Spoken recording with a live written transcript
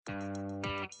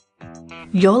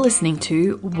You're listening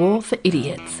to War for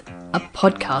Idiots, a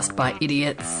podcast by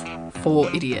idiots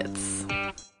for idiots. Okay.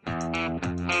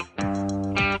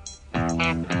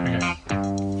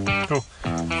 Cool.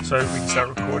 So we can start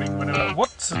recording whenever.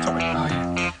 What's the topic? Oh,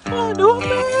 yeah. Wonder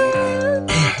Woman!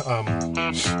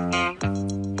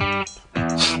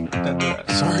 Don't do that.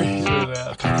 Sorry. Do that.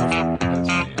 I can't help it. That's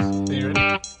what it is. Are you ready?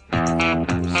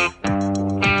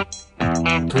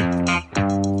 Good.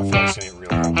 I feel like saying it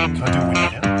really well. Can I do it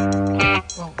now?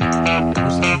 Well,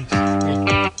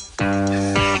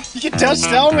 You can just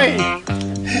tell me!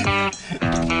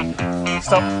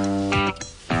 stop.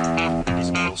 He's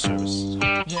a little service.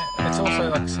 Yeah, it's also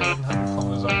like 700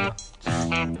 kilometers over.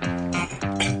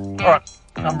 Alright,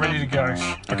 I'm ready to go.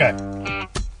 Okay.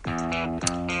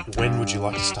 When would you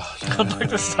like to start? I'd like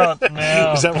to start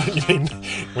now. Is that what you mean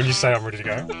when you say I'm ready to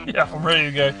go? Yeah, I'm ready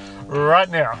to go right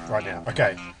now. Right now.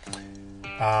 Okay.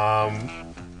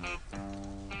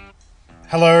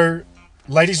 Hello,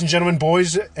 ladies and gentlemen,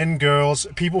 boys and girls,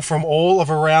 people from all of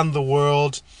around the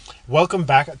world. Welcome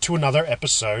back to another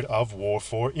episode of War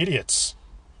for Idiots.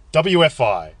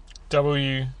 WFI.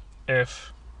 WFI.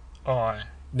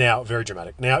 Now, very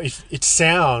dramatic. Now, if it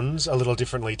sounds a little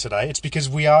differently today, it's because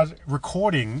we are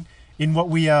recording in what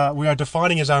we are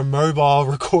defining as our mobile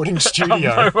recording studio.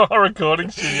 Our mobile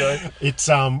recording studio. It's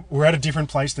we're at a different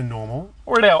place than normal.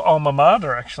 We're at our alma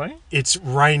mater, actually. It's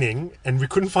raining, and we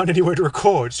couldn't find anywhere to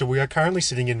record, so we are currently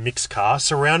sitting in Mick's car,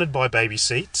 surrounded by baby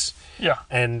seats. Yeah.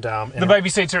 And The baby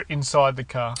seats are inside the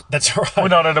car. That's right. We're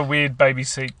not at a weird baby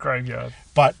seat graveyard.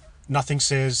 But nothing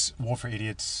says War for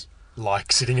Idiots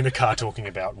like sitting in a car talking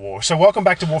about war. So welcome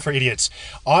back to War for Idiots.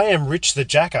 I am Rich the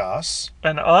Jackass.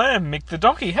 And I am Mick the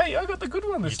Donkey. Hey, I got the good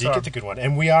one this time. You did get the good one.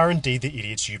 And we are indeed the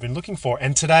idiots you've been looking for.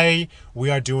 And today we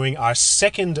are doing our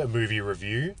second movie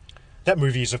review. That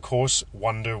movie is, of course,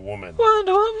 Wonder Woman.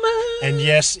 Wonder Woman. And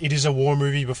yes, it is a war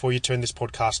movie. Before you turn this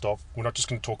podcast off, we're not just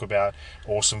going to talk about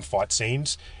awesome fight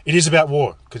scenes. It is about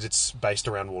war, because it's based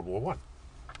around World War One,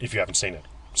 if you haven't seen it.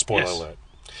 Spoiler alert.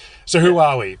 So who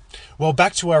are we? Well,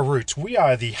 back to our roots. We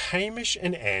are the Hamish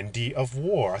and Andy of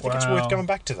war. I think it's worth going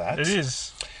back to that. It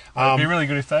is. It'd be really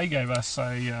good if they gave us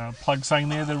a plug saying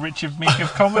they're the Rich of Mick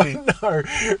of comedy. No.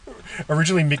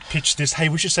 Originally, Mick pitched this, hey,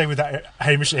 we should say with that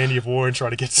Hamish and Andy of war and try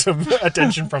to get some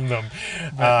attention from them.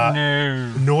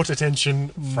 No. Naught attention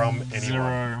from anyone.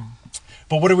 Zero.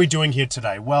 But what are we doing here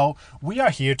today? Well, we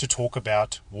are here to talk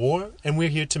about war, and we're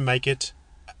here to make it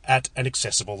at an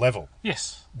accessible level.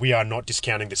 Yes. We are not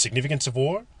discounting the significance of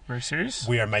war. Very serious.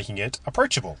 We are making it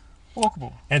approachable.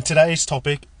 Walkable. And today's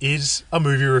topic is a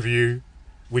movie review,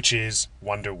 which is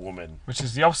Wonder Woman. Which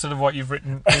is the opposite of what you've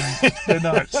written in the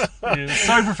notes. You're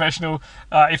so professional.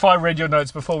 If I read your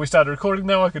notes before we started recording,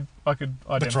 now I could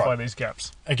identify these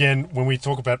gaps. Again, when we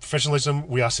talk about professionalism,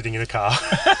 we are sitting in a car.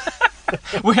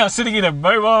 We are sitting in a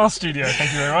mobile studio.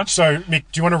 Thank you very much. So, Mick,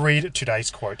 do you want to read today's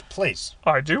quote, please?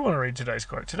 I do want to read today's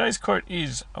quote. Today's quote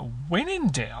is, "When in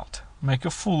doubt, make a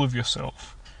fool of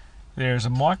yourself. There is a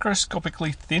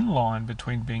microscopically thin line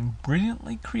between being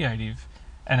brilliantly creative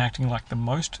and acting like the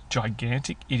most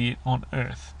gigantic idiot on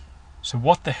earth. So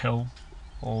what the hell,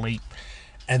 leap."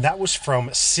 And that was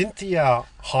from Cynthia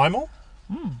Heimel.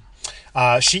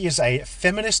 She is a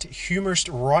feminist humorist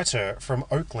writer from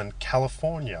Oakland,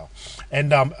 California.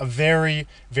 And a very,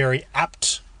 very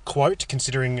apt quote,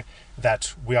 considering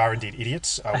that we are indeed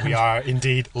idiots. We are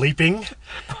indeed leaping.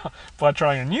 By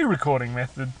trying a new recording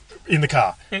method. In the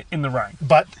car. In the rain.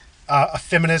 But a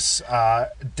feminist,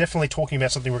 definitely talking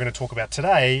about something we're going to talk about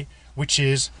today, which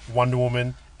is Wonder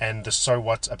Woman and the so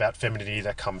what about femininity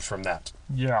that comes from that.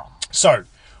 Yeah. So,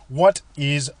 what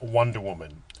is Wonder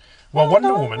Woman? Well,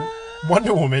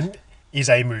 Wonder Woman is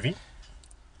a movie.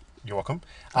 You're welcome.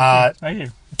 Thank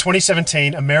you.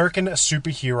 2017 American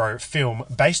superhero film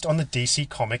based on the DC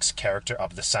Comics character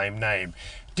of the same name.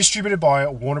 Distributed by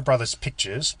Warner Brothers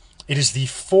Pictures, it is the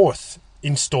fourth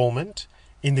installment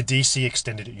in the DC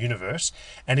Extended Universe,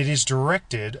 and it is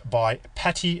directed by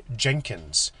Patty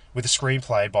Jenkins, with a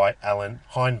screenplay by Alan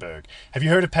Heinberg. Have you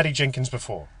heard of Patty Jenkins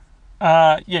before?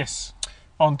 Yes.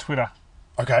 On Twitter.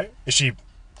 Okay. Is she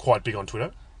quite big on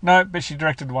Twitter? No, but she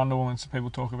directed Wonder Woman, so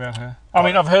people talk about her. I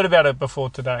mean, I've heard about her before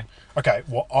today. Okay,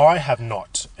 well, I have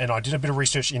not, and I did a bit of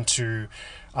research into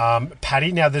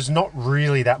Patty. Now, there's not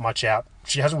really that much out.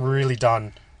 She hasn't really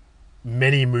done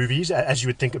many movies, as you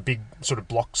would think a big sort of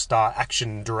block star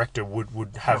action director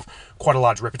would have quite a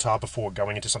large repertoire before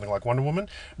going into something like Wonder Woman.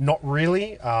 Not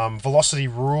really. Velocity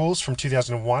Rules from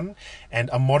 2001 and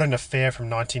A Modern Affair from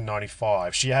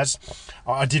 1995.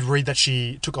 I did read that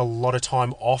she took a lot of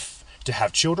time off to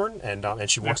have children, and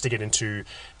she wants to get into...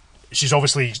 She's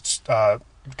obviously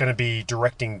going to be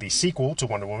directing the sequel to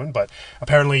Wonder Woman, but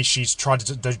apparently she's tried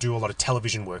to do a lot of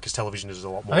television work because television is a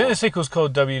lot more. I think the sequel's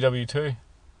called WW2.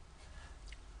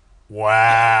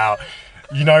 Wow.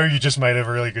 You just made a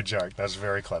really good joke. That's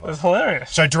very clever. That's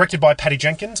hilarious. So directed by Patty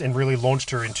Jenkins and really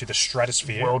launched her into the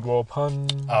stratosphere World War pun.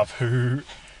 of who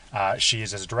she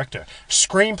is as a director.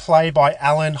 Screenplay by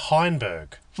Alan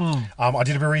Heinberg. I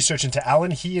did a bit of research into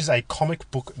Alan. He is a comic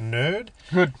book nerd.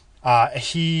 Good.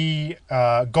 He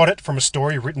got it from a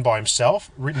story written by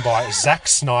himself, written by Zack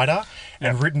Snyder,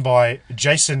 and written by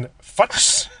Jason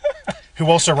Futz, who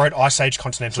also wrote Ice Age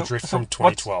Continental Drift from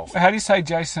 2012. How do you say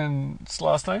Jason's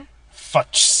last name?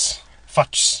 Futz.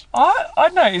 I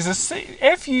don't know. Is a Fuchs?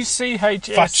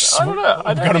 Futz. I don't know.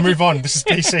 We've got to move on. This is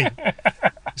PC.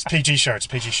 It's a PG show. It's a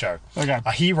PG show. Okay.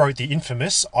 He wrote the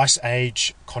infamous Ice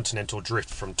Age Continental Drift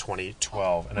from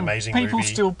 2012. An amazing movie. People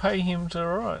still pay him to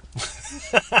write.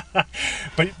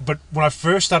 But when I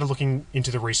first started looking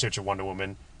into the research of Wonder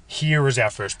Woman, here is our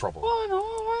first problem.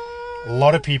 A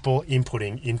lot of people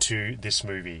inputting into this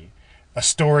movie. A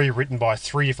story written by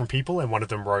 3 different people, and one of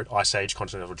them wrote Ice Age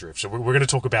Continental Drift. So we're going to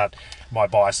talk about my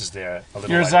biases there a little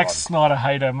You're a later Zack on. Snyder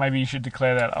hater. Maybe you should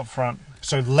declare that up front.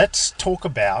 So let's talk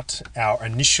about our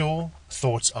initial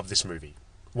thoughts of this movie,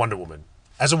 Wonder Woman.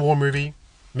 As a war movie,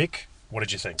 Mick, what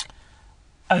did you think?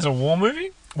 As a war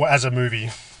movie? Well, as a movie.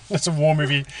 As a war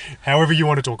movie, however you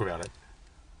want to talk about it.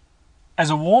 As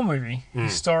a war movie,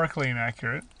 historically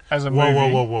inaccurate. As a movie...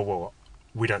 Whoa.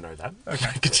 We don't know that.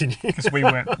 Okay. Continue. Because we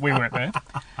weren't there.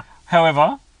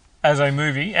 However, as a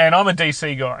movie, and I'm a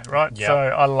DC guy, right? Yeah. So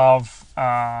I love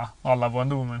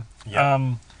Wonder Woman.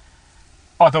 Yeah.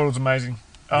 I thought it was amazing.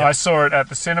 Yeah. I saw it at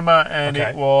the cinema, and Okay.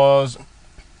 it was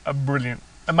a brilliant.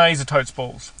 Amazing Totes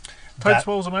Balls. Totes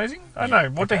Balls amazing? I don't know.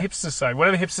 What do okay. hipsters say?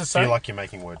 Whatever hipsters I say. feel like you're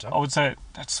making words up. I would say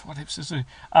that's what hipsters do.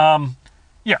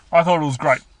 Yeah, I thought it was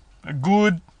great. A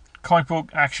good comic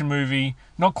book action movie.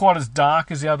 Not quite as dark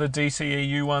as the other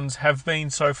DCEU ones have been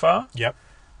so far. Yep.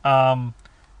 There are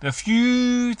a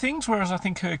few things, whereas I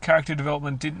think her character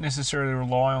development didn't necessarily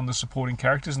rely on the supporting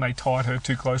characters, and they tied her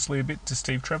too closely a bit to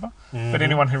Steve Trevor. But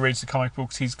anyone who reads the comic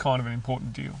books, he's kind of an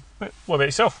important deal. But what about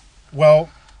yourself? Well,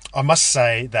 I must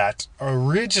say that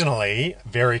originally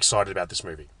very excited about this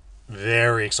movie.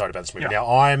 Very excited about this movie. Yeah.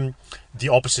 Now, I'm the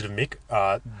opposite of Mick,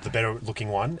 the better looking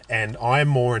one, and I'm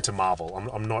more into Marvel.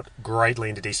 I'm not greatly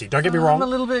into DC. Don't get me wrong. I'm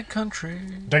a little bit country.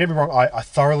 Don't get me wrong, I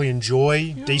thoroughly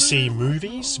enjoy DC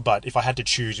movies, but if I had to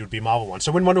choose, it would be Marvel one.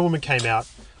 So when Wonder Woman came out,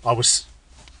 I was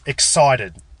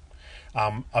excited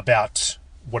about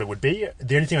what it would be.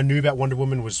 The only thing I knew about Wonder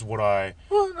Woman was what I...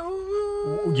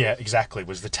 Yeah, exactly.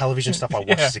 Was the television stuff I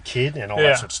watched as a kid and all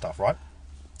that sort of stuff, right?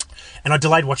 And I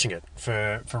delayed watching it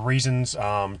for reasons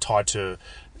tied to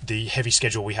the heavy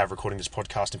schedule we have recording this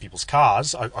podcast in people's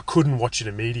cars. I couldn't watch it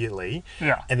immediately.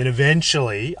 Yeah. And then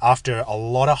eventually, after a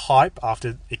lot of hype,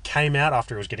 after it came out,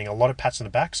 after it was getting a lot of pats on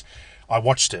the backs, I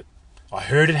watched it. I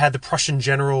heard it had the Prussian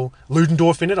general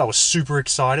Ludendorff in it. I was super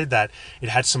excited that it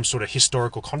had some sort of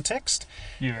historical context.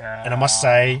 Yeah. And I must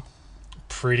say,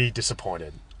 pretty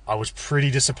disappointed. I was pretty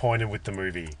disappointed with the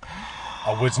movie.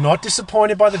 I was not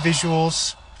disappointed by the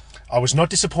visuals. I was not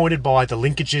disappointed by the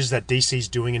linkages that DC's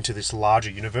doing into this larger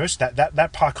universe. That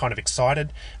part kind of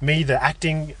excited me. The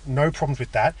acting, no problems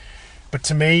with that. But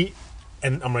to me,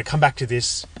 and I'm going to come back to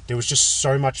this, there was just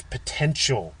so much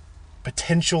potential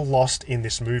lost in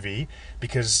this movie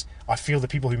because I feel the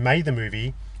people who made the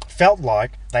movie felt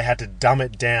like they had to dumb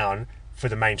it down for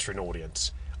the mainstream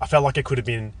audience. I felt like it could have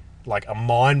been like a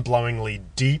mind-blowingly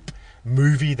deep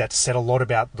movie that said a lot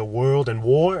about the world and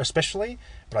war especially,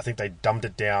 but I think they dumbed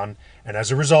it down, and as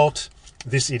a result,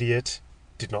 this idiot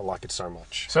did not like it so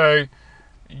much. So,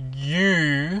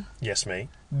 you Yes, me.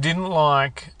 didn't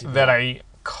like that a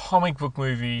comic book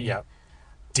movie Yeah.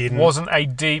 Didn't. wasn't a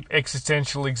deep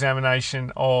existential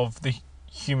examination of the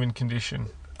human condition.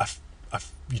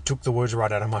 You took the words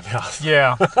right out of my mouth.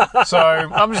 Yeah. So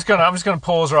I'm just gonna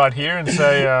pause right here and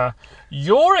say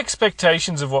your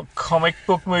expectations of what comic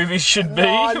book movies should be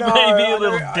I know, may be I a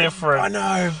little know, different. I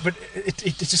know, but it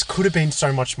just could have been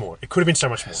so much more. It could have been so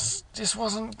much more. This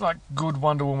wasn't like good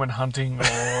Wonder Woman hunting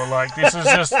or like this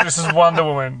is Wonder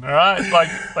Woman, all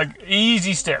right? Like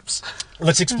easy steps.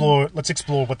 Let's explore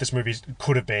what this movie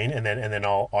could have been, and then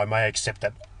I may accept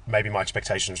that maybe my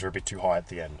expectations were a bit too high at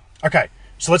the end. Okay,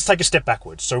 so let's take a step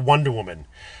backwards. So Wonder Woman,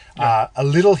 a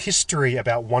little history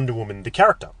about Wonder Woman, the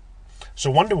character. So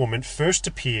Wonder Woman first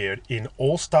appeared in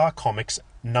All-Star Comics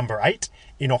number 8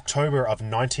 in October of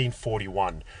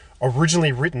 1941,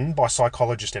 originally written by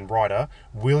psychologist and writer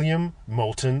William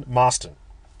Moulton Marston.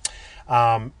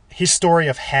 his story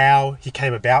of how he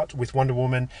came about with Wonder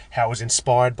Woman, how it was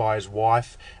inspired by his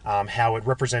wife, how it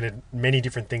represented many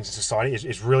different things in society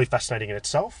is really fascinating in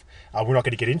itself. We're not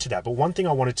going to get into that, but one thing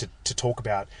I wanted to talk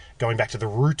about, going back to the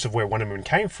roots of where Wonder Woman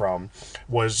came from,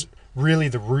 was really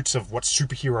the roots of what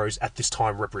superheroes at this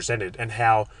time represented, and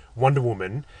how Wonder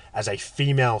Woman, as a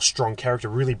female strong character,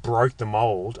 really broke the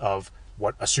mold of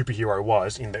what a superhero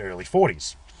was in the early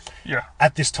 40s. Yeah.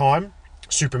 At this time,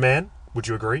 Superman, would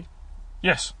you agree?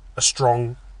 Yes. A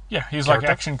strong Yeah, he's character.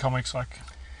 like Action Comics, like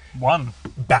one.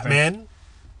 Batman,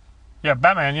 Yeah,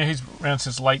 Batman, yeah, he's around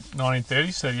since late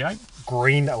 1930s, 38.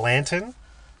 Green Lantern.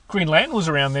 Green Lantern was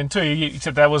around then too,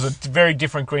 except that was a very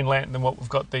different Green Lantern than what we've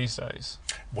got these days.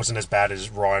 Wasn't as bad as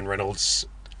Ryan Reynolds'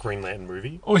 Green Lantern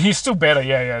movie. Well, he's still better,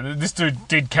 yeah. This dude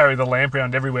did carry the lamp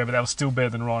around everywhere, but that was still better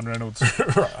than Ryan Reynolds.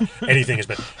 Anything is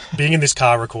better. Being in this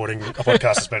car recording a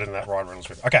podcast is better than that Ryan Reynolds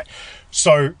movie. Okay,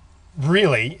 so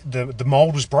really the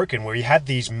mold was broken where you had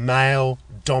these male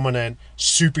dominant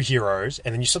superheroes,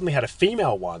 and then you suddenly had a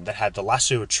female one that had the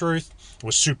lasso of truth,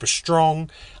 was super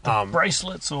strong.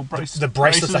 Bracelets or braces? The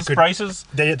bracelets that could braces.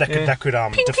 that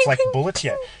could deflect bullets.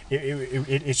 Yeah,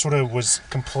 it sort of was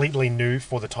completely new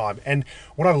for the time. And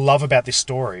what I love about this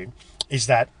story is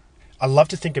that I love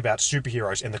to think about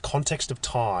superheroes in the context of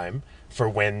time for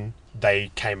when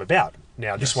they came about.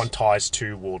 Now, this one ties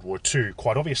to World War II,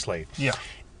 quite obviously. Yeah.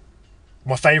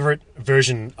 My favourite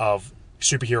version of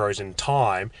superheroes in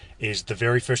time is the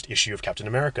very first issue of Captain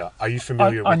America. Are you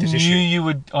familiar with this issue?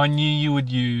 I knew you would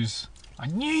use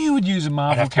a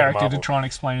Marvel character to try and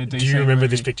explain a DC Do you remember movie.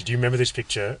 this picture? Do you remember this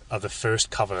picture of the first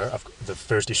cover of the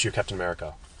first issue of Captain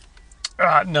America?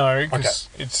 No, because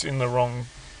it's in the wrong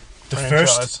The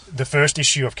franchise. first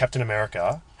issue of Captain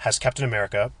America has Captain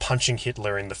America punching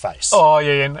Hitler in the face. Oh,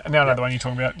 yeah. Now I know the one you're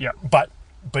talking about, yeah. But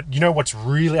you know what's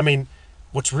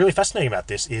really fascinating about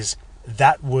this is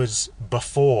that was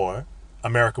before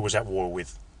America was at war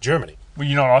with Germany. Well,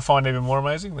 you know what I find even more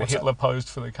amazing? That What's Hitler posed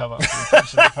for the cover.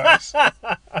 For the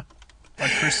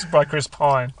face. by Chris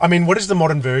Pine. I mean, what is the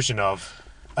modern version of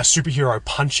a superhero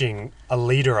punching a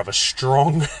leader of a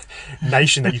strong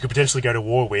nation that you could potentially go to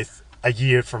war with a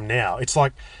year from now? It's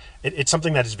like it's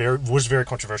something that was very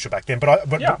controversial back then. But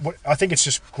I think it's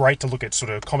just great to look at sort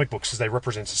of comic books as they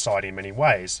represent society in many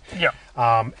ways. Yeah.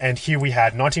 And here we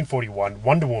had 1941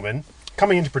 Wonder Woman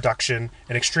coming into production,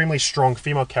 an extremely strong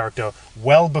female character,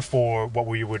 well before what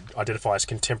we would identify as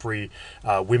contemporary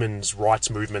women's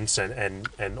rights movements and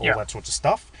all that sorts of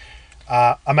stuff.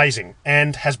 Amazing,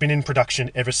 and has been in production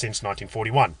ever since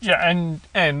 1941. Yeah,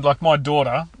 and like my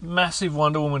daughter, massive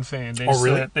Wonder Woman fan.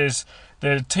 Really?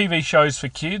 There's TV shows for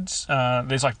kids.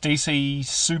 There's like DC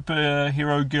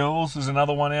Superhero Girls. There's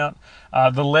another one out.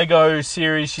 The Lego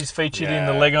series she's featured in,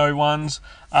 the Lego ones.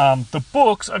 The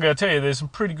books, I gotta tell you, there's some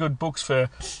pretty good books for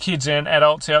kids and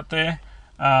adults out there.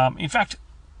 In fact,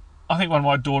 I think one of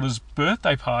my daughter's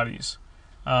birthday parties,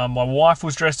 my wife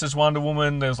was dressed as Wonder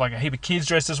Woman. There was like a heap of kids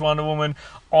dressed as Wonder Woman.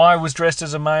 I was dressed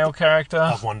as a male character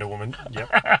Of Wonder Woman,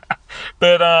 yep.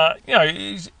 But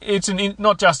it's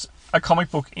not just a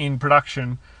comic book in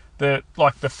production. That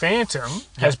like the Phantom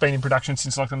has been in production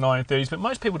since like the 1930s, but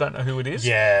most people don't know who it is.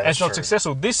 Yeah, and that's it's not true.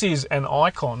 successful. This is an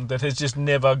icon that has just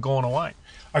never gone away.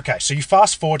 Okay, so you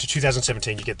fast forward to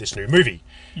 2017, you get this new movie.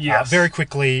 Yes. Very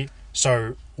quickly,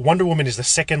 so Wonder Woman is the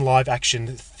second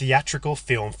live-action theatrical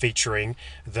film featuring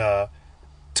the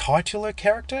titular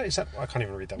character. Is that? I can't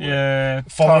even read that word. Yeah,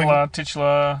 Following-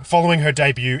 titular. Following her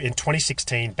debut in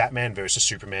 2016, Batman vs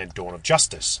Superman: Dawn of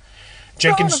Justice.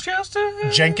 Dawn of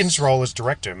Justice. Jenkins' role as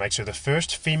director makes her the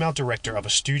first female director of a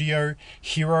studio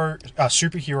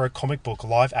superhero comic book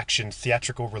live-action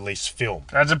theatrical release film.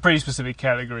 That's a pretty specific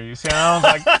category. Sounds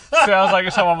like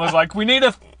if someone was like, we need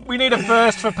a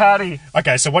first for Patty.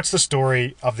 Okay, so what's the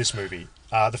story of this movie?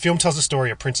 The film tells the story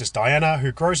of Princess Diana,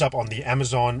 who grows up on the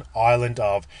Amazon island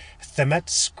of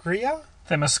Themyscira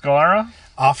Themyscira.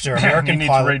 after You American need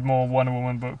pilot to read more Wonder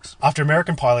Woman books. After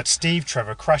American pilot Steve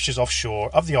Trevor crashes offshore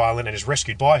of the island and is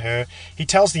rescued by her, he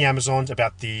tells the Amazons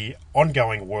about the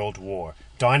ongoing world war.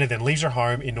 Diana then leaves her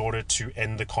home in order to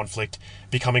end the conflict,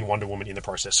 becoming Wonder Woman in the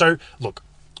process. So, look,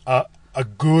 a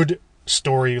good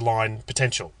storyline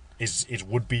potential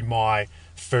would be my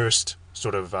first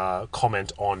sort of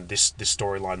comment on this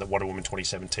storyline that Wonder Woman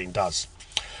 2017 does.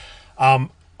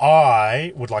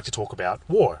 I would like to talk about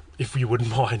war, if you wouldn't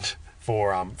mind,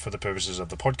 for the purposes of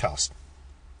the podcast.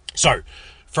 So,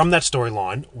 from that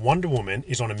storyline, Wonder Woman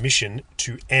is on a mission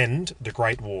to end the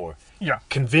Great War. Yeah.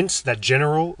 Convinced that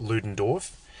General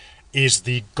Ludendorff is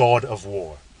the god of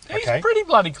war. He's Okay? pretty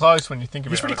bloody close when you think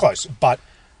about it. He's pretty close, but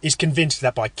is convinced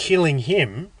that by killing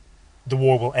him, the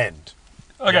war will end.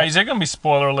 Okay, Yeah. is there going to be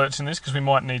spoiler alerts in this? Because we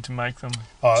might need to make them.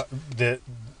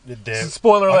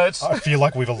 Spoiler alerts. I feel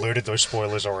like we've alerted those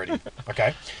spoilers already.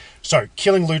 Okay, so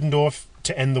killing Ludendorff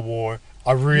to end the war.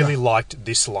 I really liked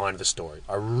this line of the story.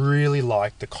 I really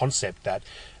liked the concept that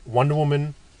Wonder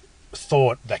Woman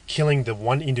thought that killing the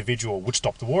one individual would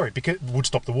stop the war.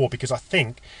 Because I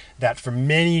think that for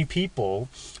many people,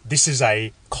 this is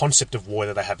a concept of war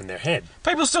that they have in their head.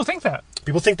 People still think that.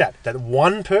 People think that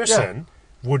one person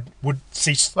would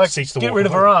cease the war. Get rid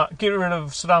of Iraq. Get rid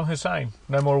of Saddam Hussein.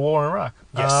 No more war in Iraq.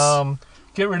 Yes.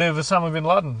 Get rid of Osama bin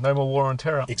Laden. No more war on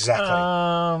terror.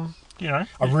 Exactly. You know.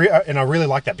 I really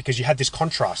like that because you had this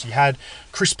contrast. You had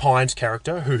Chris Pine's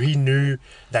character, who he knew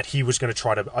that he was going to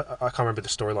try to... I can't remember the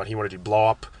storyline. He wanted to blow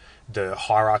up the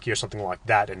hierarchy or something like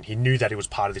that, and he knew that it was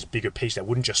part of this bigger piece that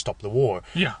wouldn't just stop the war.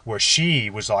 Yeah. Where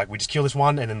she was like, we just kill this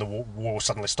one, and then the war will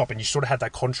suddenly stop. And you sort of had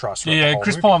that contrast. Yeah,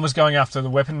 Chris Pine was going after the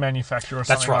weapon manufacturer or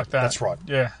something like that. That's right.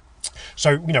 Yeah.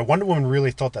 So, Wonder Woman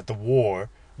really thought that the war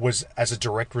was as a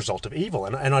direct result of evil.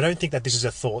 And I don't think that this is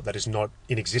a thought that is not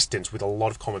in existence with a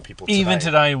lot of common people today. Even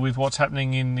today, with what's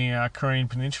happening in the Korean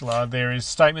Peninsula, there is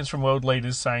statements from world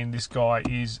leaders saying this guy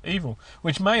is evil,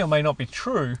 which may or may not be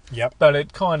true, Yep. but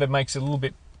it kind of makes it a little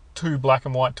bit too black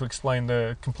and white to explain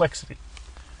the complexity.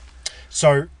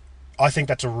 So I think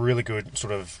that's a really good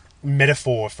sort of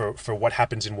metaphor for what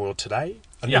happens in world today.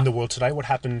 Yeah. In the world today, what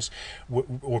happens,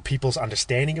 or people's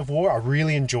understanding of war. I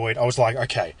really enjoyed. I was like,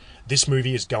 okay, this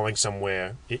movie is going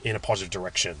somewhere in a positive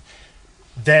direction.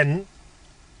 Then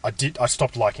I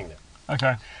stopped liking it.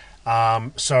 Okay.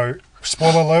 So,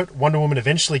 spoiler alert: Wonder Woman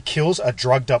eventually kills a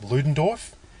drugged-up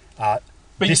Ludendorff.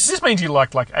 But this means you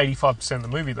liked like 85% of the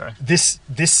movie, though. This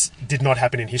did not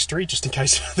happen in history, just in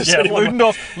case. Yeah,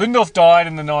 Ludendorff died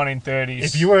in the 1930s.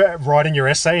 If you were writing your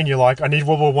essay and you're like, I need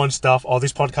World War I stuff,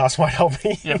 this podcast might help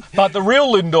me. Yeah, but the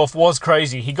real Ludendorff was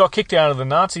crazy. He got kicked out of the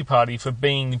Nazi Party for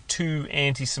being too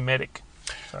anti-Semitic.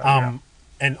 So,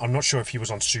 And I'm not sure if he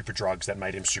was on super drugs that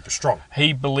made him super strong.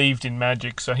 he believed in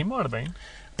magic, so he might have been.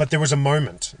 But there was a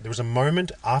moment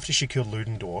after she killed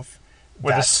Ludendorff.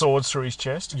 With the swords through his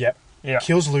chest. Yep. Yeah.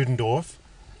 Kills Ludendorff.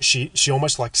 She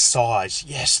almost like sighs,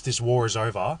 yes, this war is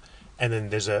over. And then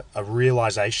there's a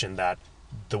realization that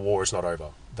the war is not over.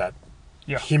 That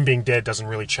him being dead doesn't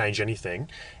really change anything.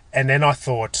 And then I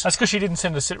thought... That's because she didn't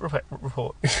send a sit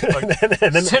report. Like,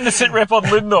 send a sit rep on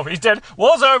Ludendorff. He's dead.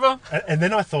 War's over. And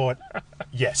then I thought,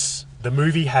 yes, the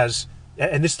movie has...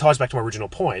 And this ties back to my original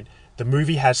point. The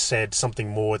movie has said something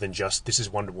more than just, this is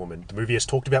Wonder Woman. The movie has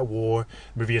talked about war.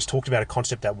 The movie has talked about a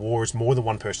concept that war is more than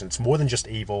one person. It's more than just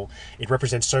evil. It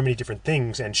represents so many different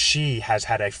things. And she has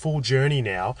had a full journey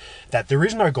now that there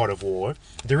is no god of war.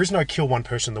 There is no kill one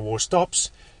person, the war stops.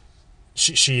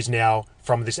 She is now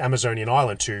from this Amazonian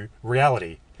island to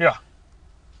reality. Yeah.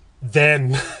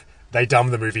 Then... They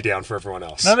dumb the movie down for everyone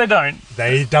else. No, they don't.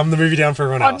 They dumb the movie down for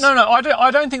everyone else. No,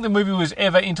 I don't think the movie was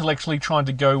ever intellectually trying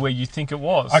to go where you think it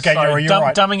was. Okay, so you're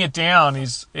right. Dumbing it down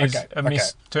is Okay, a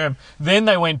misterm. Then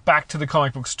they went back to the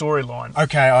comic book storyline.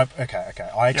 Okay.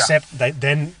 I accept.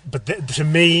 To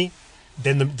me,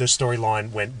 then the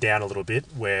storyline went down a little bit,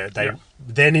 where they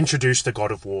then introduced the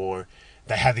God of War.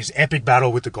 They had this epic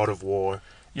battle with the God of War.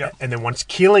 Yeah. And then once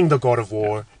killing the God of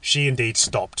War, she indeed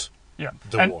stopped. Yeah,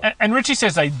 war. And Richie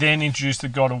says they then introduced the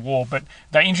God of War, but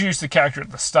they introduced the character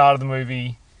at the start of the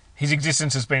movie. His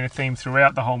existence has been a theme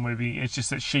throughout the whole movie. It's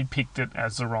just that she picked it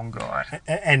as the wrong guy.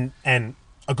 And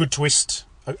a good twist,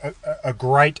 a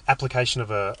great application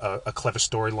of a clever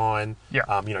storyline.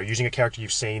 Yeah. Using a character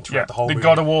you've seen throughout the whole movie. The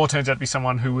God of War turns out to be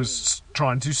someone who was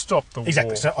trying to stop the war.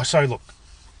 Exactly. So look,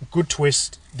 good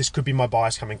twist. This could be my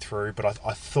bias coming through, but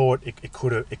I thought it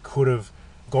could have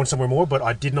gone somewhere more, but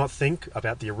I did not think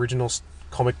about the original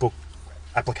comic book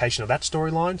application of that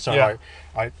storyline, so I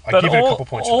give it a couple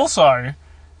points for also,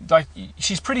 like,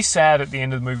 she's pretty sad at the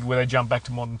end of the movie where they jump back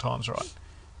to modern times, right?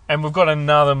 And we've got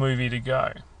another movie to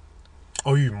go.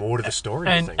 Oh, you more to the story,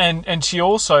 and she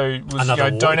also was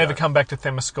don't ever come back to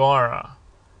Themyscira.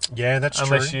 Yeah, that's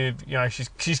unless true.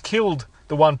 She's killed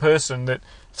the one person that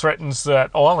threatens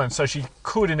that island, so she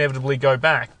could inevitably go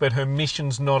back, but her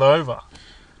mission's not over.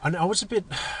 And I was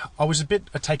a bit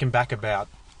taken back about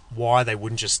why they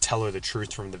wouldn't just tell her the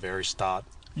truth from the very start.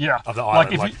 Yeah, of the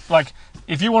island.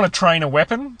 If you want to train a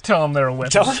weapon, tell them they're a weapon.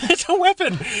 Tell them it's a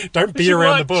weapon. Don't beat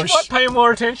around the bush. She might pay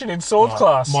more attention in sword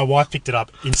class. My wife picked it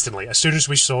up instantly as soon as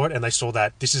we saw it, and they saw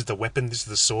that this is the weapon, this is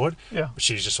the sword. Yeah,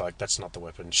 she's just like, that's not the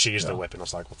weapon. She is the weapon. I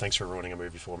was like, well, thanks for ruining a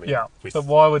movie for me. Yeah, but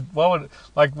why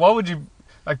would you?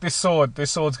 Like, this sword's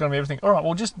going to be everything. All right,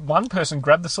 well, just one person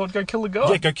grab the sword, go kill the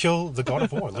god. Yeah, go kill the God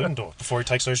of War, Ludendorff, before he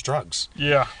takes those drugs.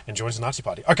 Yeah. And joins the Nazi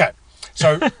party. Okay,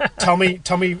 So tell me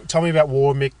about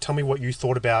War, Mick. Tell me what you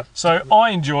thought about. So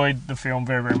I enjoyed the film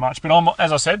very, very much, but I'm,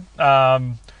 as I said,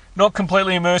 not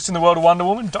completely immersed in the world of Wonder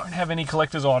Woman. Don't have any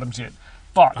collector's items yet.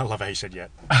 But I love how you said yet.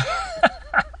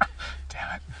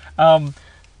 damn it.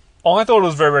 I thought it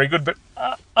was very, very good, but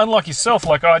unlike yourself,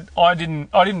 like I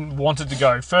didn't want it to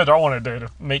go further. I wanted her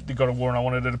to meet the God of War, and I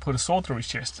wanted her to put a sword through his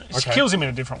chest. She kills him in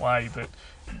a different way, but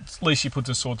at least she puts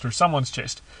a sword through someone's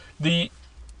chest. The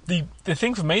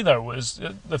thing for me though was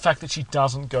the fact that she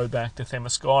doesn't go back to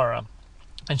Themyscira,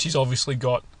 and she's obviously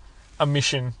got a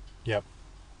mission. Yep.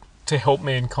 To help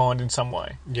mankind in some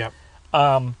way. Yep.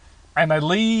 And they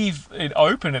leave it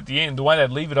open at the end. The way they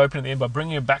leave it open at the end by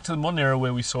bringing her back to the modern era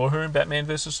where we saw her in Batman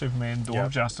vs Superman, Dawn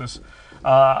of Justice,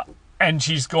 and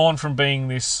she's gone from being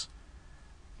this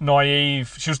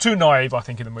naive. She was too naive, I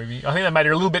think, in the movie. I think they made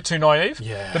her a little bit too naive.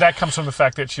 Yeah. But that comes from the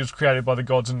fact that she was created by the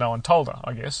gods and no one told her,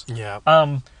 I guess. Yeah.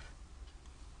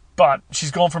 But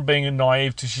she's gone from being a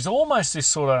naive to she's almost this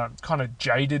sort of kind of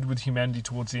jaded with humanity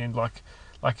towards the end. Like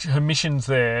her mission's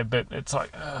there, but it's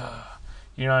like,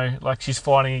 you know, like she's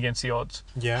fighting against the odds.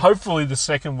 Yeah. Hopefully the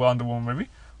second Wonder Woman movie,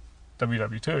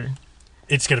 WW2.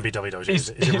 It's going to be WW2. Is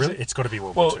it really? It's got to be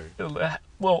World War II.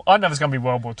 Well, I don't know if it's going to be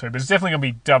World War II, but it's definitely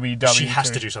going to be WW2. She has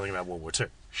to do something about World War II.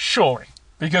 Surely.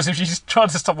 Because if she's trying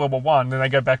to stop World War I, then they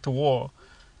go back to war.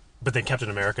 But then Captain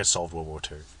America solved World War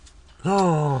II.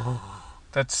 Oh.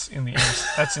 That's in the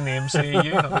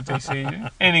MCU, not the DCU.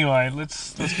 Anyway,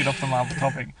 let's get off the Marvel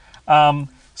topic.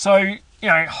 So, you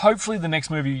know, hopefully the next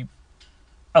movie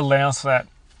allows for that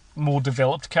more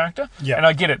developed character. Yeah. And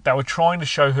I get it. They were trying to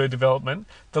show her development.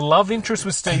 The love interest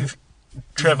with Steve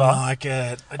Trevor. Didn't like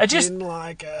it. I didn't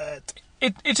like it.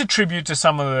 It's a tribute to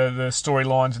some of the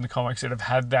storylines in the comics that have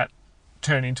had that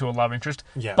turn into a love interest.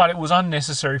 Yeah. But it was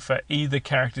unnecessary for either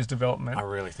character's development. I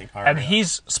really think.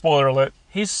 His, spoiler alert,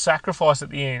 his sacrifice at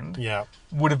the end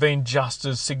would have been just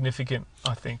as significant,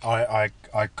 I think. I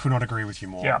could not agree with you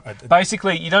more. Yeah.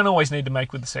 Basically, you don't always need to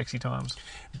make with the sexy times.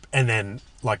 And then,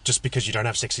 like, just because you don't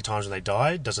have sexy times when they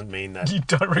die doesn't mean that... You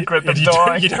don't regret them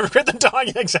dying. You don't regret them dying.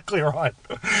 You're exactly right.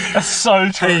 That's so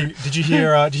true. Hey, did you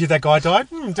hear that guy died?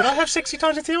 Did I have sexy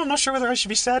times with him? I'm not sure whether I should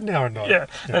be sad now or not. Yeah,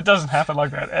 that doesn't happen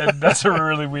like that. And that's a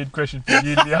really weird question for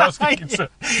you to be asking. So,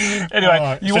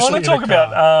 anyway, you want to talk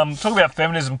about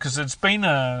feminism because it's been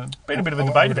a bit of a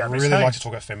debate about this. I would really like to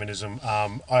talk about feminism.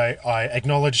 I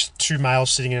acknowledge two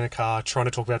males sitting in a car trying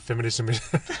to talk about feminism is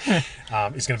going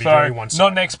to be very one-sided.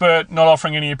 Not an expert, not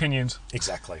offering any opinions.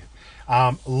 Exactly.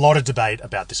 A lot of debate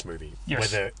about this movie. Yes.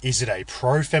 Whether is it a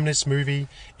pro-feminist movie?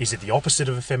 Is it the opposite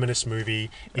of a feminist movie?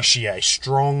 Is she a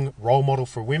strong role model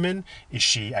for women? Is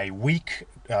she a weak,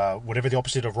 whatever the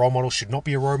opposite of role model, should not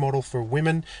be a role model for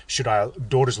women? Should our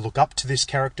daughters look up to this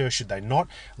character? Should they not?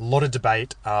 A lot of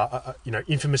debate.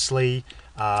 Infamously,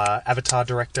 Avatar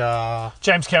director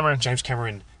James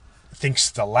Cameron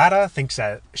thinks the latter, thinks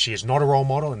that she is not a role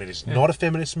model and it is not a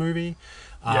feminist movie.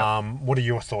 What are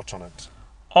your thoughts on it?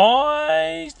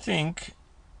 I think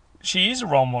she is a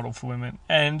role model for women,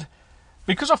 and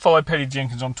because I follow Patty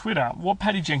Jenkins on Twitter, what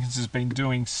Patty Jenkins has been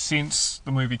doing since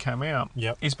the movie came out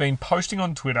is been posting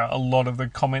on Twitter a lot of the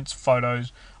comments,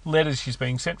 photos, letters she's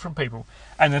being sent from people.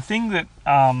 And the thing that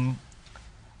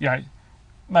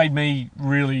made me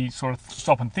really sort of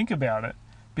stop and think about it,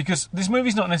 because this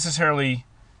movie's not necessarily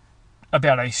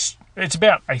about it's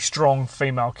about a strong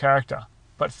female character,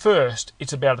 but first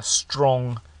it's about a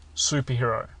strong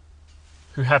superhero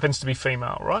who happens to be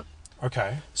female, right?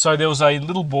 Okay. So there was a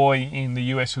little boy in the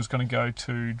US who was going to go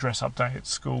to dress-up day at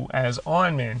school as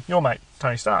Iron Man, your mate,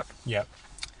 Tony Stark. Yep.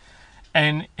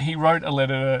 And he wrote a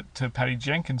letter to Patty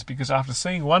Jenkins because after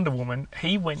seeing Wonder Woman,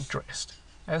 he went dressed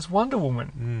as Wonder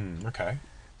Woman. Okay.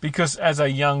 Because as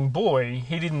a young boy,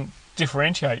 he didn't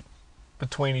differentiate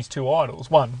between his two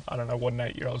idols. One, I don't know what an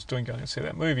 8-year-old's doing going to see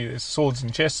that movie. There's swords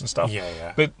and chests and stuff.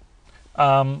 Yeah. But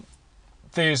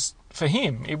for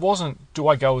him, it wasn't, do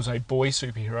I go as a boy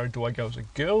superhero, do I go as a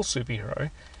girl superhero?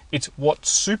 It's what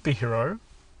superhero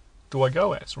do I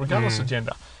go as, regardless of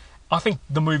gender. I think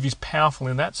the movie's powerful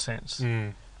in that sense.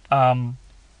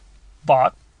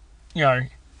 But,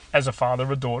 as a father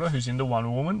of a daughter who's into Wonder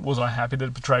Woman, was I happy that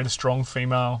it portrayed a strong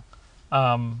female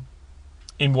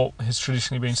in what has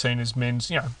traditionally been seen as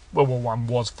men's, World War I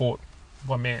was fought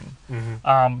by men.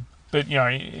 But,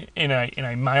 in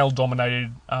a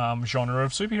male-dominated genre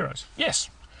of superheroes. Yes.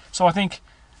 So I think,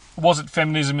 was it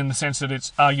feminism in the sense that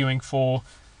it's arguing for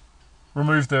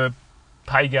remove the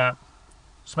pay gap,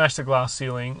 smash the glass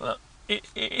ceiling?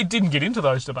 It didn't get into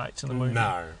those debates in the movie.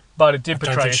 No. But it did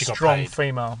portray a strong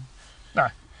female. No.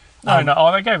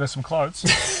 Oh, they gave her some clothes.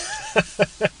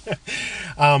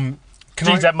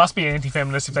 Geez, that must be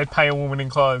anti-feminist if they pay a woman in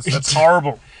clothes. That's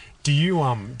horrible. Do you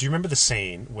remember the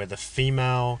scene where the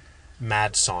female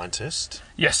mad scientist,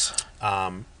 Yes.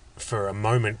 for a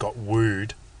moment got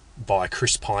wooed by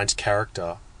Chris Pine's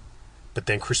character, but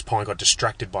then Chris Pine got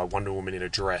distracted by Wonder Woman in a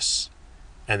dress,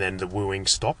 and then the wooing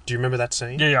stopped? Do you remember that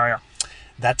scene? Yeah.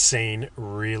 That scene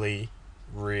really,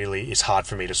 really is hard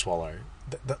for me to swallow.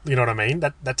 You know what I mean?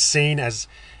 That scene, as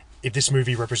if this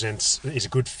movie is a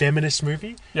good feminist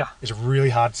movie, Yeah. is a really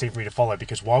hard scene for me to follow,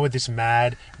 because why would this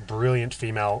mad, brilliant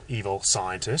female evil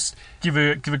scientist Give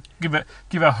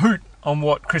a hoot on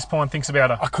what Chris Pine thinks about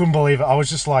her. I couldn't believe it. I was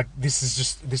just like, this has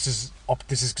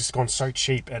just gone so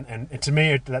cheap, and to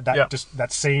me that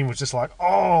scene was just like,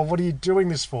 oh, what are you doing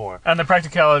this for? And the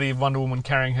practicality of Wonder Woman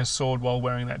carrying her sword while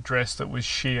wearing that dress that was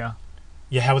sheer.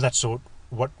 Yeah, how would that sword?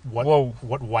 What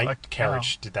weight Like,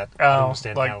 carriage did that? I don't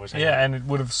understand how it was. hanging. Yeah, and it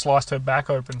would have sliced her back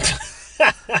open.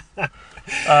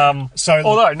 So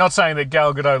Although, not saying that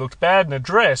Gal Gadot looked bad in a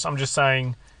dress, I'm just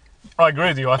saying, I agree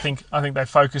with you. I think they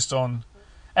focused on,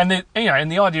 and the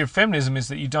idea of feminism is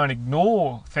that you don't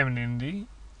ignore femininity,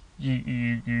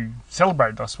 you celebrate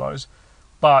it, I suppose,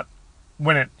 but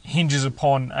when it hinges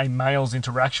upon a male's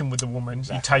interaction with the woman,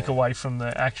 Exactly. you take away from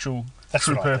the actual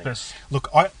true what I think. purpose. Look,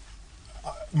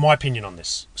 my opinion on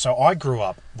this. So I grew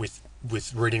up with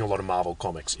reading a lot of Marvel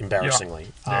comics, embarrassingly.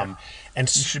 Yeah. And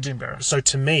You should be embarrassed. So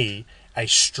to me, a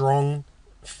strong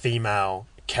female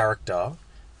character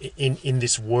in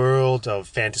this world of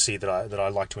fantasy that I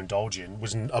like to indulge in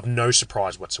was of no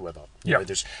surprise whatsoever. You know,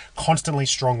 there's constantly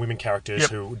strong women characters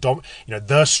who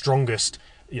the strongest.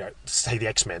 Say the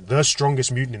X-Men. The strongest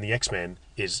mutant in the X-Men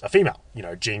is a female.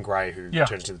 Jean Grey, who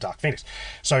turns into the Dark Phoenix.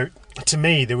 So to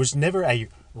me, there was never a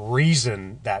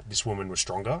reason that this woman was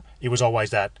stronger. It was always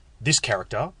that this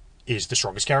character is the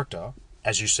strongest character,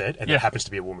 as you said, and it happens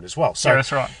to be a woman as well. So,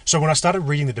 that's right. So when I started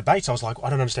reading the debates, I was like, I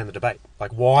don't understand the debate.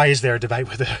 Like, why is there a debate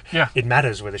whether it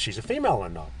matters whether she's a female or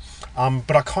not?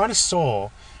 But I kind of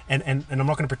saw, and I'm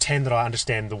not going to pretend that I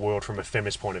understand the world from a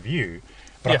feminist point of view,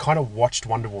 but I kind of watched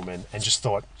Wonder Woman and just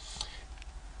thought,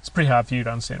 It's pretty hard for you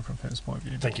to understand from a feminist point of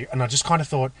view. thank you. And I just kind of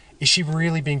thought, is she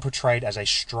really being portrayed as a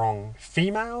strong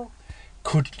female?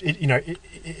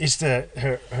 Is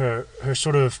her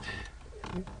sort of,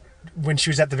 when she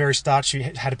was at the very start, she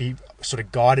had to be sort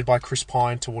of guided by Chris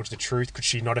Pine towards the truth. Could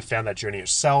she not have found that journey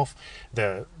herself?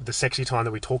 The sexy time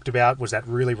that we talked about, was that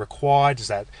really required? Does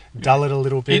that dull it a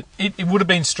little bit? It would have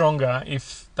been stronger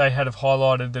if they had have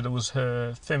highlighted that it was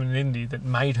her femininity that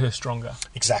made her stronger.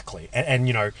 Exactly. And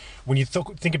when you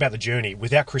think about the journey,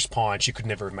 without Chris Pine, she could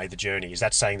never have made the journey. Is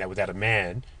that saying that without a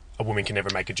man, a woman can never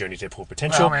make a journey to their full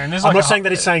potential? Well, man, I'm not saying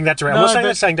that it's saying that directly. I'm not saying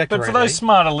that's saying that But directly. for those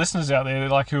smarter listeners out there,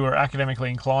 who are academically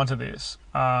inclined to this,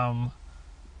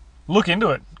 look into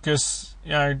it, because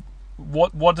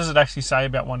what does it actually say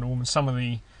about Wonder Woman?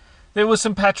 There were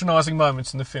some patronising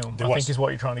moments in the film. I think is what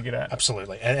you're trying to get at.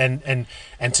 Absolutely.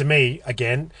 And to me,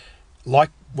 again, like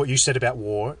what you said about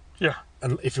war,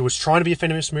 and if it was trying to be a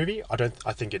feminist movie,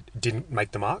 I think it didn't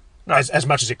make the mark as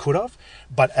much as it could have.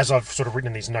 But as I've sort of written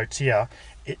in these notes here,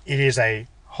 it is a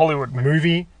Hollywood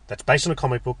movie that's based on a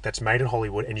comic book that's made in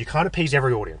Hollywood, and you can't appease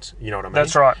every audience. You know what I mean?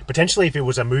 That's right. Potentially, if it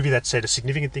was a movie that said a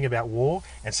significant thing about war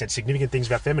and said significant things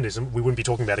about feminism, we wouldn't be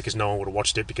talking about it because no one would have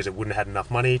watched it, because it wouldn't have had enough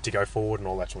money to go forward and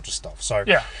all that sort of stuff. So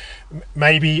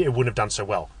maybe it wouldn't have done so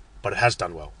well, but it has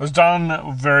done well. It was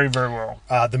done very, very well.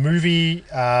 The movie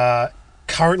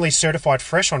currently certified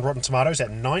fresh on Rotten Tomatoes at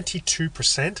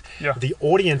 92%. Yeah. The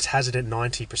audience has it at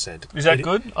 90%. Is that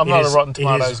good? I'm not a Rotten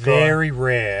Tomatoes It is guy. very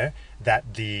rare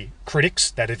that the critics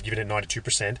that have given it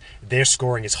 92%, their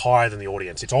scoring is higher than the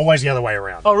audience. It's always the other way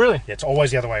around. Oh, really? Yeah, it's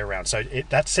always the other way around. So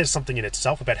that says something in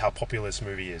itself about how popular this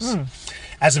movie is.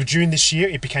 As of June this year,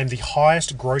 it became the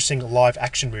highest grossing live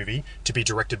action movie to be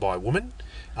directed by a woman.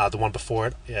 The one before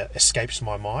it escapes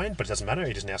my mind, but it doesn't matter.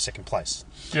 It is now second place.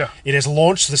 Yeah. It has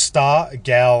launched the star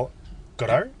Gal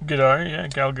Gadot.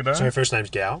 Gal Gadot. So her first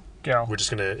name's Gal. Gal. We're just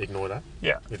going to ignore that.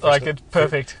 Yeah, If like first- it's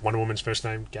perfect. Wonder Woman's first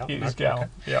name, Gal? It No? is Gal. Okay.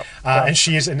 Yeah. And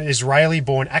she is an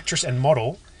Israeli-born actress and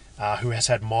model who has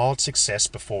had mild success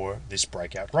before this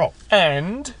breakout role.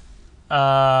 And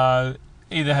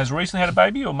either has recently had a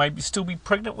baby or maybe still be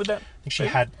pregnant with that. I think she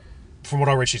had, from what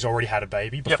I read, she's already had a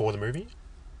baby before the movie.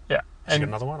 Yeah. She got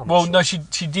another one? I'm well, not sure. no,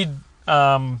 she did.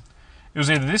 It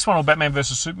was either this one or Batman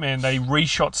vs Superman. They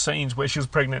reshot scenes where she was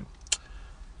pregnant.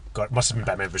 God, it must have been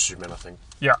Batman vs Superman, I think.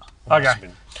 Yeah. It must have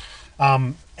Okay.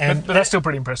 been. But that's still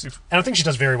pretty impressive. And I think she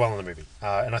does very well in the movie.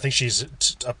 And I think she's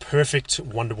a perfect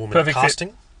Wonder Woman Perfect fit.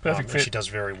 casting. Perfect and fit. she does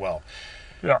very well.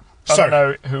 Yeah. I So- don't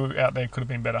know who out there could have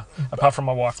been better, apart from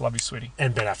my wife. Love you, sweetie.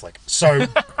 And Ben Affleck. So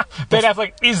Ben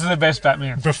Affleck is the best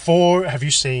Batman. have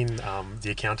you seen The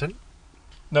Accountant?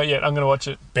 Not yet. I'm going to watch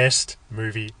it. Best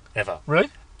movie ever. Really?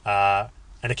 An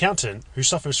accountant who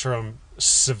suffers from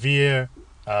severe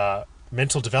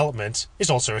mental development is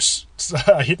also a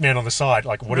hitman on the side.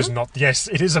 Like, what is not? Yes,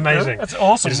 it is amazing. That's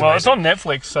awesome. It is Well, it's amazing. on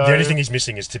Netflix, so... The only thing he's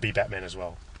missing is to be Batman as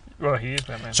well. Well, he is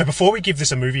Batman. So before we give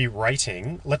this a movie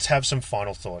rating, let's have some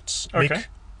final thoughts. Okay. Mick,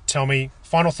 tell me,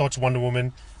 final thoughts, Wonder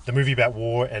Woman, the movie about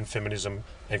war and feminism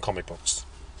and comic books.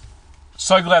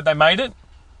 So glad they made it.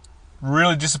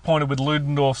 Really disappointed with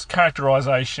Ludendorff's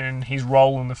characterisation, his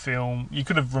role in the film. You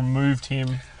could have removed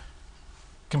him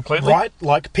completely. Right?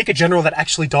 Like, pick a general that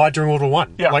actually died during World War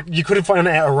One. Yeah. Like, you could have found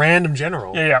a random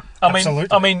general. Yeah. Absolutely.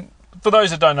 I mean, for those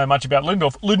that don't know much about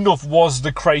Ludendorff was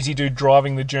the crazy dude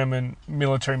driving the German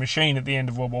military machine at the end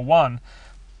of World War One.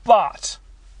 But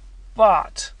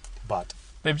But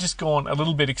they've just gone a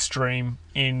little bit extreme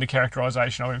in the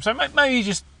characterisation of him. So maybe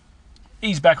just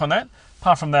ease back on that.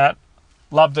 Apart from that,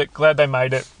 loved it. Glad they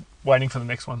made it. Waiting for the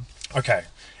next one. okay.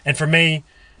 And for me,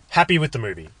 happy with the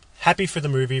movie. Happy for the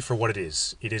movie for what it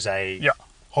is. It is a Yeah.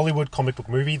 Hollywood comic book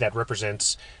movie that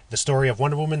represents the story of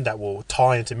Wonder Woman that will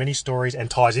tie into many stories and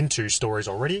ties into stories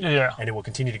already. Yeah. And it will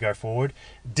continue to go forward.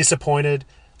 Disappointed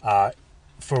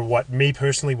for what me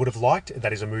personally would have liked.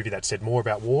 That is a movie that said more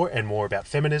about war and more about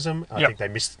feminism. I Yep. think they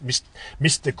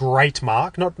missed the great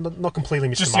mark. Not completely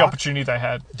missed Just the the mark. opportunity they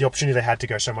had. The opportunity they had to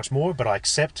go so much more, but I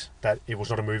accept that it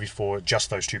was not a movie for just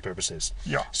those two purposes.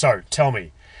 Yeah. So, tell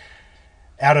me,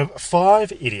 out of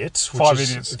 5 Idiots, which Five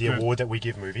is Idiots, the good. award that we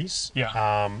give movies,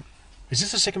 Yeah. is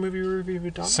this the second movie review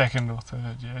we've done? Second or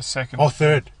third, yeah, second. Oh,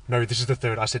 third. No, this is the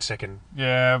third. I said second.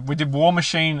 Yeah, we did War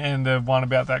Machine and the one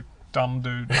about that dumb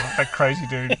dude, that crazy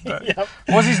dude. Yep.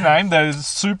 What was his name? The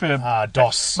super...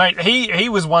 DOS. Mate, he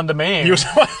was Wonder Man. He was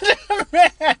Wonder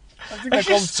Man. I think they It's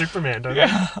call him just- Superman, don't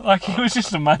Yeah, like, he was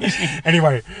just amazing. they?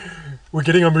 Anyway, we're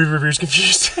getting our movie reviews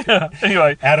confused.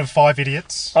 Anyway, Out of 5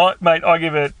 Idiots. mate, I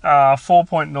give it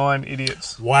 4.9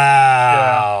 idiots.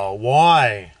 Wow.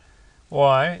 Why?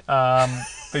 Why?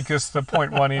 Because the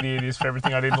 0.1 idiot is for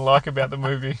everything I didn't like about the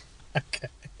movie.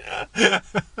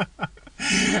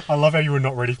 I love how you were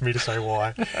not ready for me to say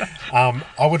why.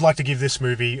 I would like to give this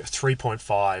movie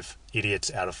 3.5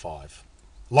 idiots out of 5.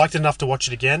 Liked enough to watch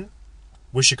it again.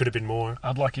 Wish it could have been more.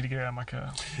 I'd like you to get out of my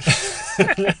car.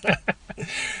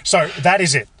 So that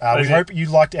is it. We is it. hope you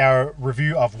liked our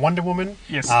review of Wonder Woman.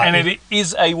 Yes, Uh, and it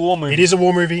is a war movie. It is a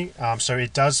war movie, so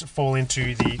it does fall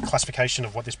into the classification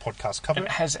of what this podcast covers.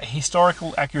 It has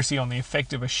historical accuracy on the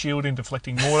effect of a shield in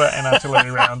deflecting mortar and artillery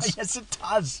rounds. Yes, it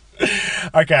does.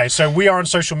 Okay, so we are on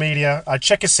social media.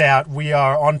 Check us out. We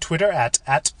are on Twitter at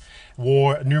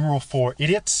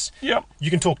war4idiots. Yep.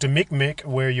 You can talk to Mick.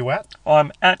 Where are you at?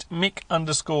 I'm at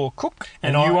Mick_Cook.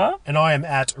 And you are? And I am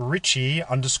at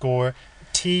Richie_TTT.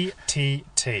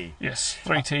 Yes,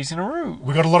 3 T's in a row.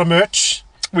 We got a lot of merch.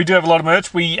 We do have a lot of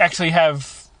merch. We actually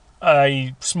have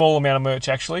a small amount of merch,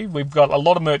 actually. We've got a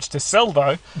lot of merch to sell,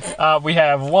 though. We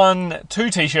have 2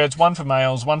 T-shirts, one for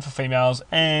males, one for females,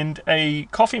 and a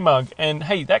coffee mug. And,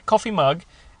 hey, that coffee mug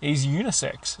is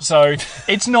unisex. So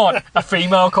it's not a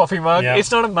female coffee mug. Yeah. It's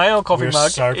not a male coffee We're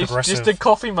mug. so It's progressive. just a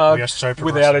coffee mug We are so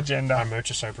progressive. without a gender. Our merch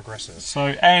is so progressive.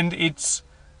 So, and it's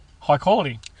high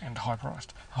quality and high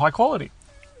priced. High quality.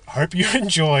 Hope you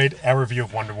enjoyed our review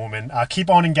of Wonder Woman. Keep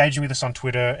on engaging with us on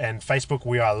Twitter and Facebook.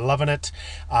 We are loving it.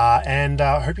 And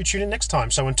hope you tune in next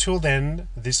time. So until then,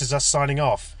 this is us signing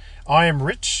off. I am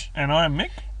Rich. And I am Mick,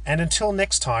 And until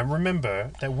next time,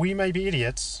 remember that we may be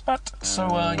idiots. but so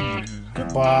are you.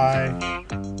 Goodbye.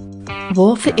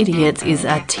 War for Idiots is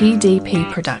a TDP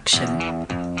production.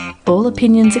 All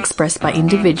opinions expressed by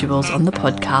individuals on the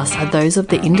podcast are those of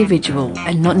the individual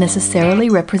and not necessarily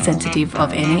representative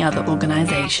of any other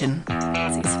organisation.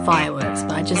 This is Fireworks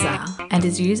by Jazar and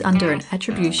is used under an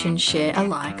Attribution Share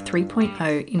Alike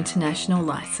 3.0 international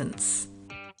licence.